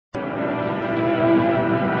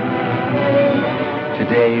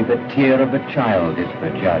Today, the tear of the child is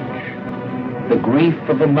the judge. The grief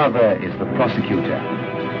of the mother is the prosecutor.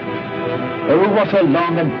 Oh, what a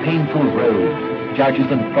long and painful road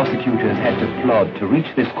judges and prosecutors had to plod to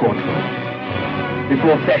reach this courtroom.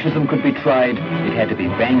 Before fascism could be tried, it had to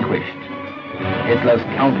be vanquished. Hitler's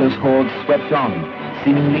countless hordes swept on,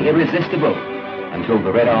 seemingly irresistible, until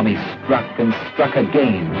the Red Army struck and struck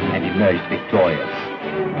again and emerged victorious.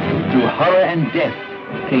 Through horror and death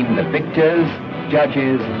came the victors,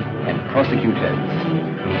 judges, and prosecutors.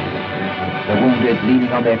 The wounded,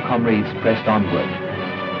 leaning on their comrades, pressed onward.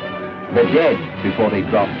 The dead, before they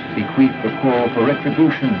dropped, bequeathed the call for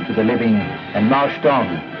retribution to the living and marched on,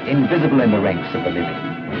 invisible in the ranks of the living.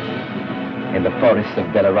 In the forests of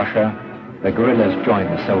Belorussia, the guerrillas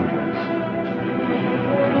joined the soldiers.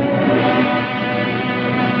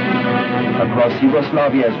 Across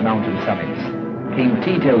Yugoslavia's mountain summits came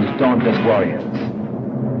Tito's dauntless warriors.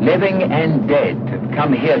 Living and dead have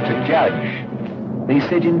come here to judge. They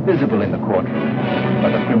sit invisible in the courtroom,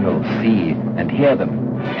 but the criminals see and hear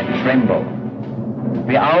them and tremble.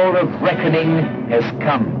 The hour of reckoning has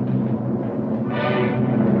come.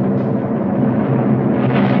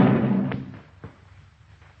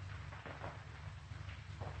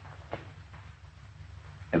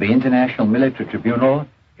 The International Military Tribunal,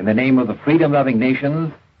 in the name of the freedom-loving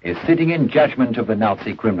nations, is sitting in judgment of the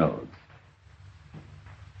Nazi criminals.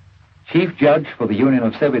 Chief Judge for the Union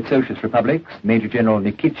of Soviet Socialist Republics, Major General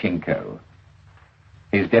Nikitchenko.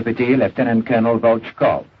 His deputy, Lieutenant Colonel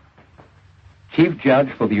Volchkov. Chief Judge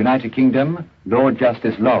for the United Kingdom, Lord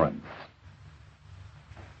Justice Lawrence.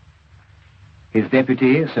 His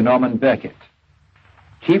deputy, Sir Norman Burkitt.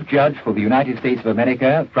 Chief Judge for the United States of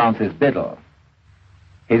America, Francis Biddle.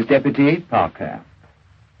 His deputy, Parker.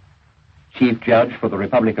 Chief Judge for the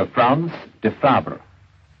Republic of France, de Fabre.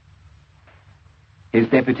 His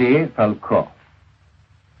deputy, Falcourt.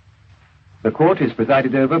 The court is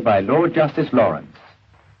presided over by Lord Justice Lawrence.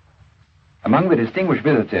 Among the distinguished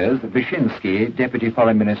visitors, Vyshinsky, Deputy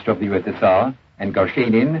Foreign Minister of the USSR, and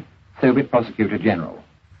Gorshenin, Soviet Prosecutor General.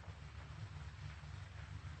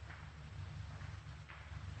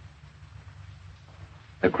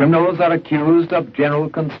 The criminals are accused of general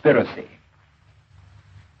conspiracy,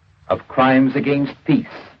 of crimes against peace,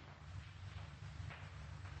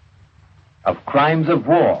 of crimes of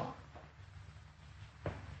war,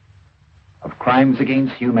 of crimes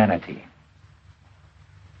against humanity.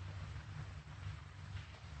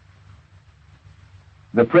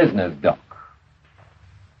 The prisoner's dock.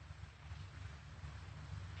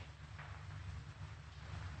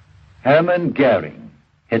 Hermann Goering,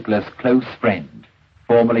 Hitler's close friend,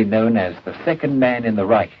 formerly known as the second man in the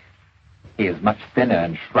Reich. He is much thinner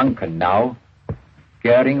and shrunken now.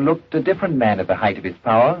 Goering looked a different man at the height of his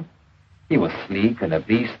power. He was sleek and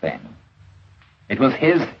obese then. It was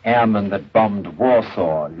his airmen that bombed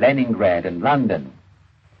Warsaw, Leningrad, and London.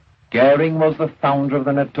 Goering was the founder of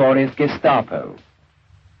the notorious Gestapo.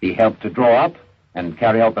 He helped to draw up and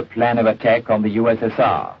carry out the plan of attack on the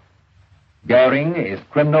USSR. Goering is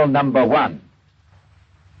criminal number one.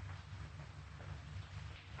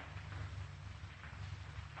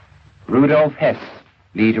 Rudolf Hess,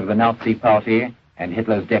 leader of the Nazi Party and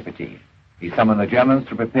Hitler's deputy. He summoned the Germans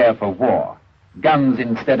to prepare for war. Guns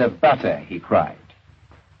instead of butter, he cried.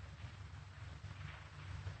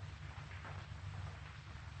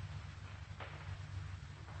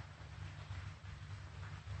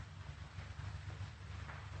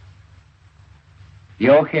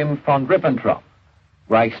 Joachim von Ribbentrop,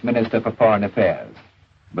 Reich's Minister for Foreign Affairs.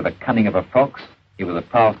 With the cunning of a fox, he was a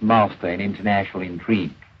past master in international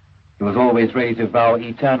intrigue. He was always ready to vow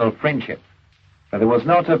eternal friendship, but there was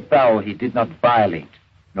not a vow he did not violate,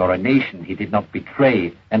 nor a nation he did not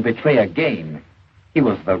betray and betray again. He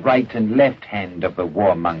was the right and left hand of the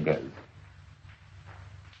warmongers.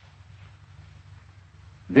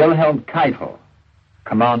 Wilhelm Keitel,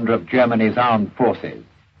 commander of Germany's armed forces.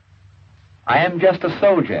 I am just a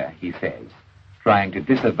soldier, he says, trying to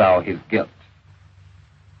disavow his guilt.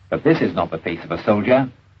 But this is not the face of a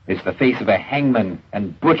soldier. It's the face of a hangman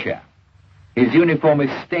and butcher. His uniform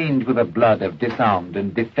is stained with the blood of disarmed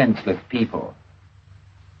and defenseless people.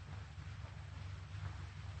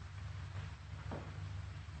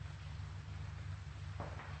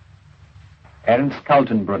 Ernst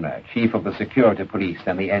Kaltenbrunner, chief of the security police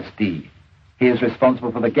and the SD. He is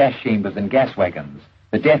responsible for the gas chambers and gas wagons,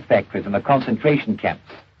 the death factories and the concentration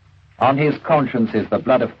camps. On his conscience is the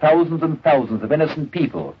blood of thousands and thousands of innocent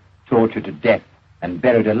people tortured to death and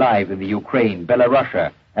buried alive in the Ukraine,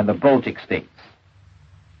 Belorussia, and the Baltic states.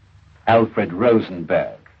 Alfred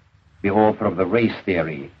Rosenberg, the author of the race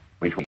theory, which